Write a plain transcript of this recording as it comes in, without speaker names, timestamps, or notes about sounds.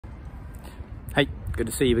Hey, good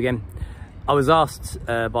to see you again. I was asked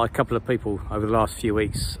by a couple of people over the last few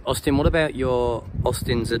weeks, Austin, what about your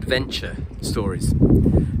Austin's adventure stories?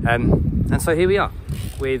 And so here we are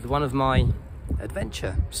with one of my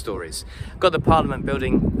adventure stories. Got the Parliament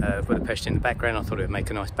building of Budapest in the background. I thought it would make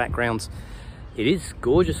a nice background. It is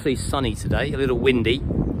gorgeously sunny today, a little windy,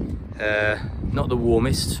 not the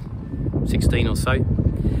warmest, 16 or so.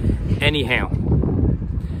 Anyhow,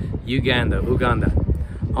 Uganda.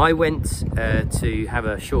 I went to have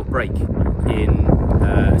a short break in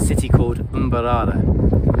a city called Mbarara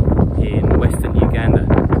in western Uganda,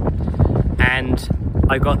 and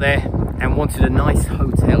I got there and wanted a nice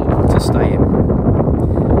hotel to stay in.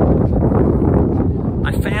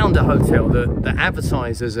 I found a hotel that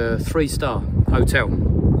advertised as a 3-star hotel.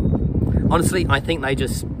 Honestly, I think they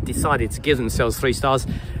just decided to give themselves 3 stars.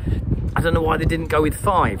 I don't know why they didn't go with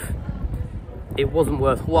 5. It wasn't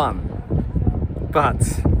worth 1.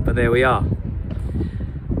 But there we are.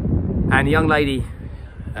 And the young lady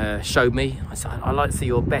showed me. I said, I'd like to see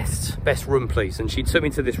your best room, please. And she took me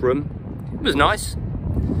to this room. It was nice,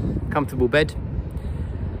 comfortable bed.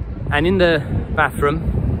 And in the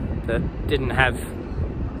bathroom that didn't have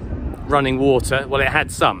running water, well, it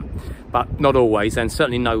had some, but not always, and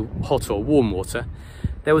certainly no hot or warm water,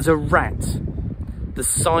 there was a rat the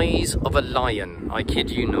size of a lion, I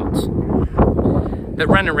kid you not, that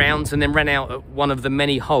ran around and then ran out at one of the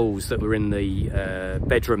many holes that were in the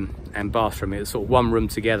bedroom and bathroom. It was sort of one room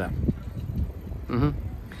together.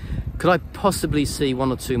 Could I possibly see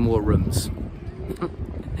 1 or 2 more rooms?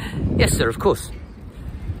 Yes, sir, of course.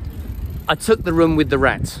 I took the room with the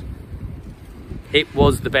rat. It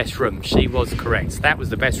was the best room. She was correct. That was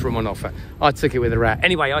the best room on offer. I took it with the rat.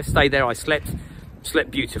 Anyway, I stayed there. I slept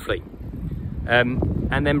beautifully.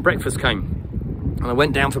 And then breakfast came. And I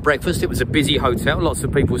went down for breakfast. It was a busy hotel, lots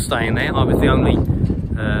of people staying there. I was the only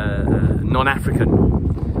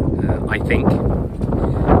non-African, I think.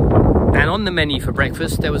 And on the menu for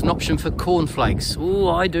breakfast, there was an option for cornflakes. Oh,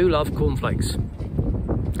 I do love cornflakes.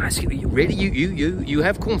 Really, you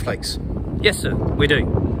have cornflakes? Yes, sir, we do.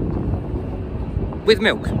 With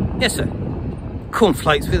milk? Yes, sir.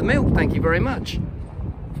 Cornflakes with milk, thank you very much.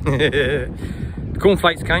 The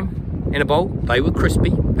cornflakes came in a bowl. They were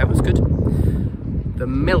crispy, that was good. The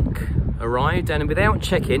milk arrived, and without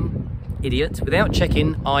checking, without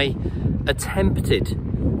checking, I attempted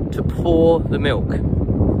to pour the milk.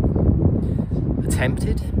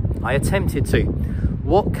 I attempted to.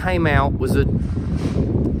 What came out was a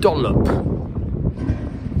dollop-ish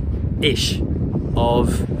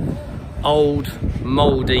of old,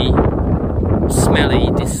 mouldy, smelly,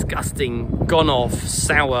 disgusting, gone off,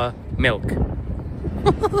 sour milk.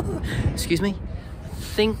 Excuse me?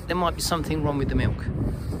 I think there might be something wrong with the milk.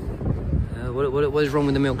 What is wrong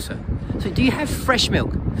with the milk, sir? So do you have fresh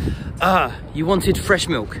milk? Ah, you wanted fresh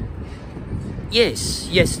milk. Yes,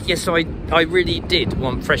 I really did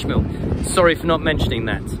want fresh milk. Sorry for not mentioning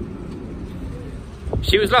that.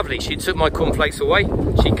 She was lovely. She took my cornflakes away.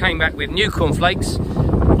 She came back with new cornflakes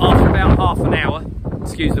after about half an hour.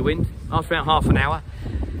 Excuse the wind. After about half an hour.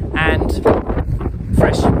 And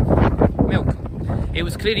fresh milk. It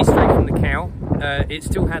was clearly straight from the cow. It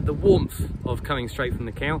still had the warmth of coming straight from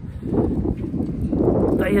the cow.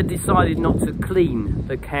 They had decided not to clean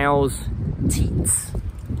the cow's teats.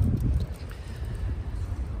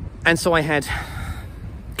 And so I had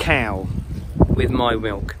cow with my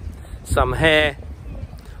milk. Some hair,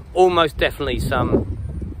 almost definitely some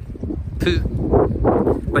poo.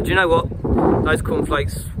 But you know what? Those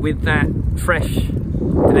cornflakes with that fresh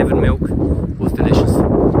delivered milk was delicious.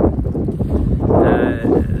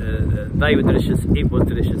 They were delicious, it was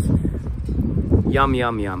delicious. Yum,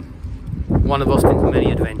 yum, yum. One of Austin's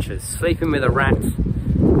many adventures. Sleeping with a rat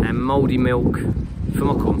and mouldy milk for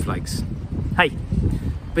my cornflakes. Hey,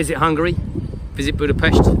 visit Hungary, visit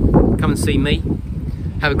Budapest, come and see me.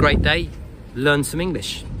 Have a great day, learn some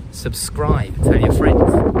English. Subscribe, tell your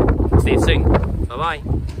friends. See you soon, bye-bye.